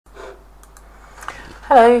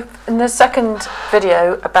Hello, in the second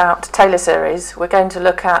video about Taylor series we're going to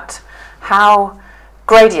look at how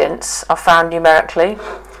gradients are found numerically,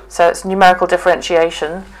 so it's numerical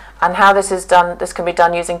differentiation, and how this can be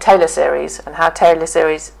done using Taylor series, and how Taylor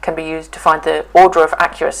series can be used to find the order of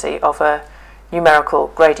accuracy of a numerical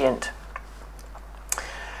gradient.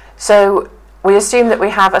 So we assume that we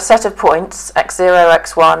have a set of points x0,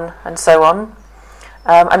 x1 and so on,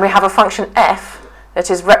 and we have a function f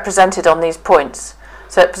that is represented on these points.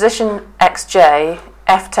 So at position xj,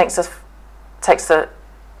 f takes the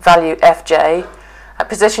value fj. At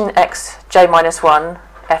position xj minus 1,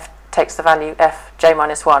 f takes the value fj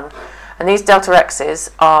minus 1. And these delta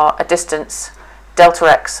x's are a distance delta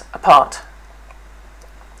x apart.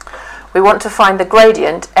 We want to find the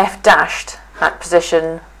gradient f dashed at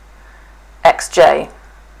position xj.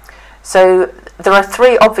 So there are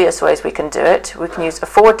three obvious ways we can do it. We can use a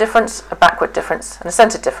forward difference, a backward difference, and a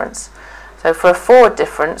centered difference. So for a forward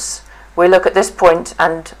difference, we look at this point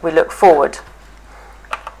and we look forward.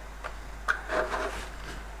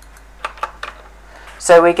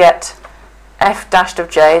 So we get f dashed of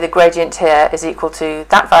j, the gradient here, is equal to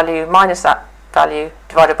that value minus that value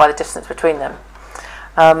divided by the distance between them.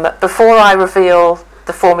 Before I reveal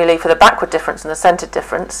the formulae for the backward difference and the centered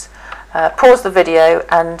difference, pause the video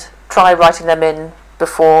and try writing them in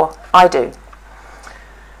before I do.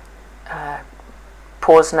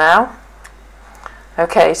 Pause now.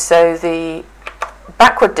 Okay, so the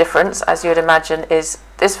backward difference, as you would imagine, is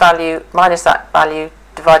this value minus that value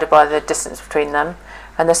divided by the distance between them,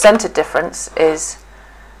 and the centered difference is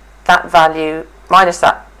that value minus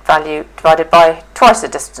that value divided by twice the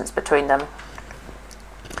distance between them.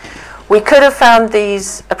 We could have found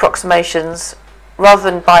these approximations rather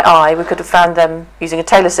than by eye. We could have found them using a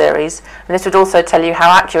Taylor series, and this would also tell you how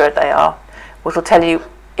accurate they are, which will tell you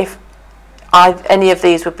if any of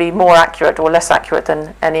these would be more accurate or less accurate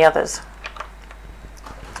than any others.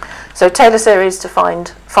 So Taylor series to find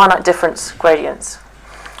finite difference gradients.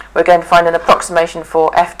 We're going to find an approximation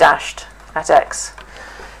for f dashed at x.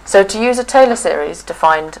 So to use a Taylor series to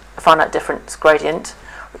find a finite difference gradient,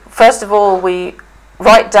 first of all we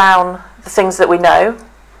write down the things that we know.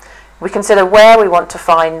 We consider where we want to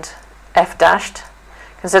find f dashed,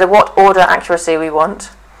 consider what order accuracy we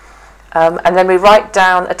want, and then we write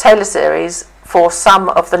down a Taylor series for some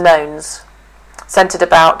of the knowns centered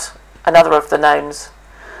about another of the knowns,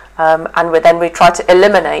 and then we try to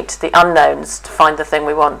eliminate the unknowns to find the thing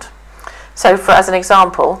we want. So as an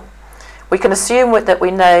example, we can assume that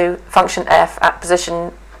we know function f at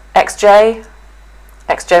position xj,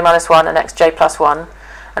 xj minus 1 and xj plus 1,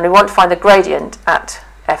 and we want to find the gradient at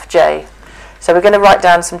fj. So we're going to write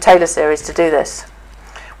down some Taylor series to do this.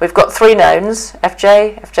 We've got three knowns,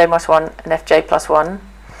 fj, fj minus 1 and fj plus 1.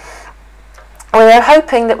 We're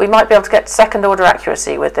hoping that we might be able to get second order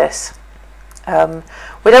accuracy with this.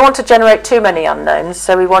 We don't want to generate too many unknowns,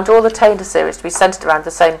 so we want all the Taylor series to be centered around the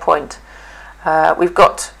same point. We've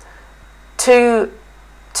got two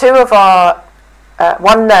of our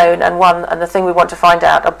one known and the thing we want to find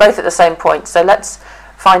out are both at the same point. So let's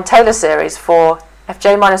find Taylor series for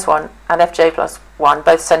fj minus 1 and fj plus 1,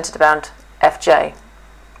 both centered around fj.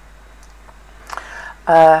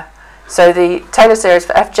 So the Taylor series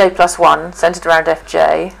for fj plus 1 centered around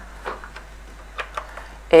fj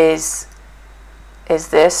is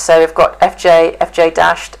this. So we've got fj, fj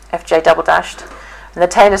dashed, fj double dashed, and the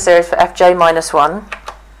Taylor series for fj minus 1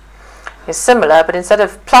 is similar, but instead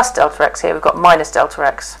of plus delta x here we've got minus delta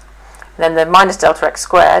x, and then the minus delta x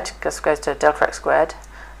squared just goes to delta x squared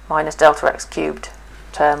minus delta x cubed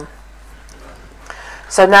term.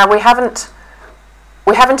 So now we haven't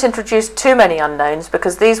introduced too many unknowns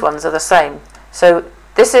because these ones are the same. So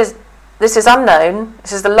this is unknown.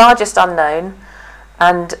 This is the largest unknown,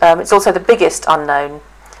 and it's also the biggest unknown.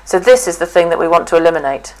 So this is the thing that we want to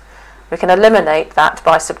eliminate. We can eliminate that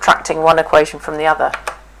by subtracting one equation from the other.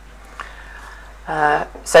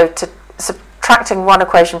 So subtracting one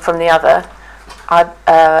equation from the other,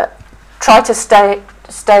 I try to stay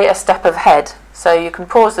a step ahead. So you can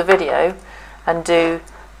pause the video and do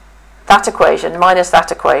that equation minus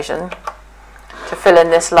that equation to fill in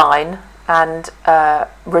this line, and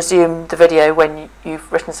resume the video when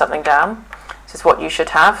you've written something down. This is what you should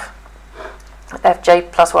have.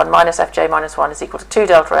 fj plus 1 minus fj minus 1 is equal to 2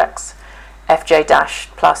 delta x fj dash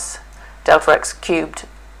plus delta x cubed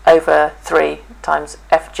over 3 times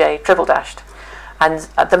fj triple dashed. And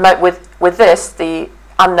at with this, the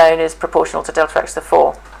unknown is proportional to delta x to the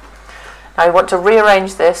 4. Now you want to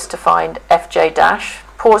rearrange this to find fj dash.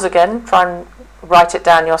 Pause again, try and write it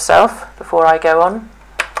down yourself before I go on.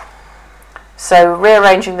 So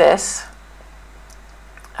rearranging this,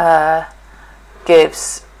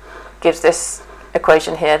 gives this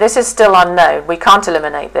equation here. This is still unknown. We can't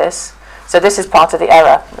eliminate this. So this is part of the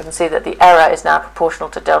error. We can see that the error is now proportional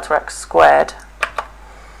to delta x squared.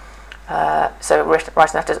 So writing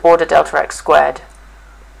that as order delta x squared.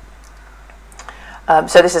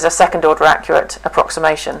 So this is a second order accurate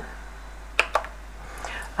approximation.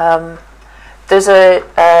 There's a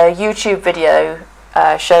YouTube video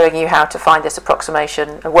showing you how to find this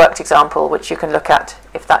approximation, a worked example which you can look at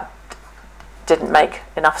if that didn't make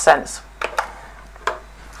enough sense.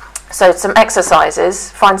 So some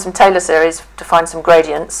exercises, find some Taylor series to find some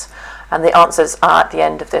gradients, and the answers are at the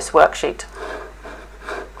end of this worksheet.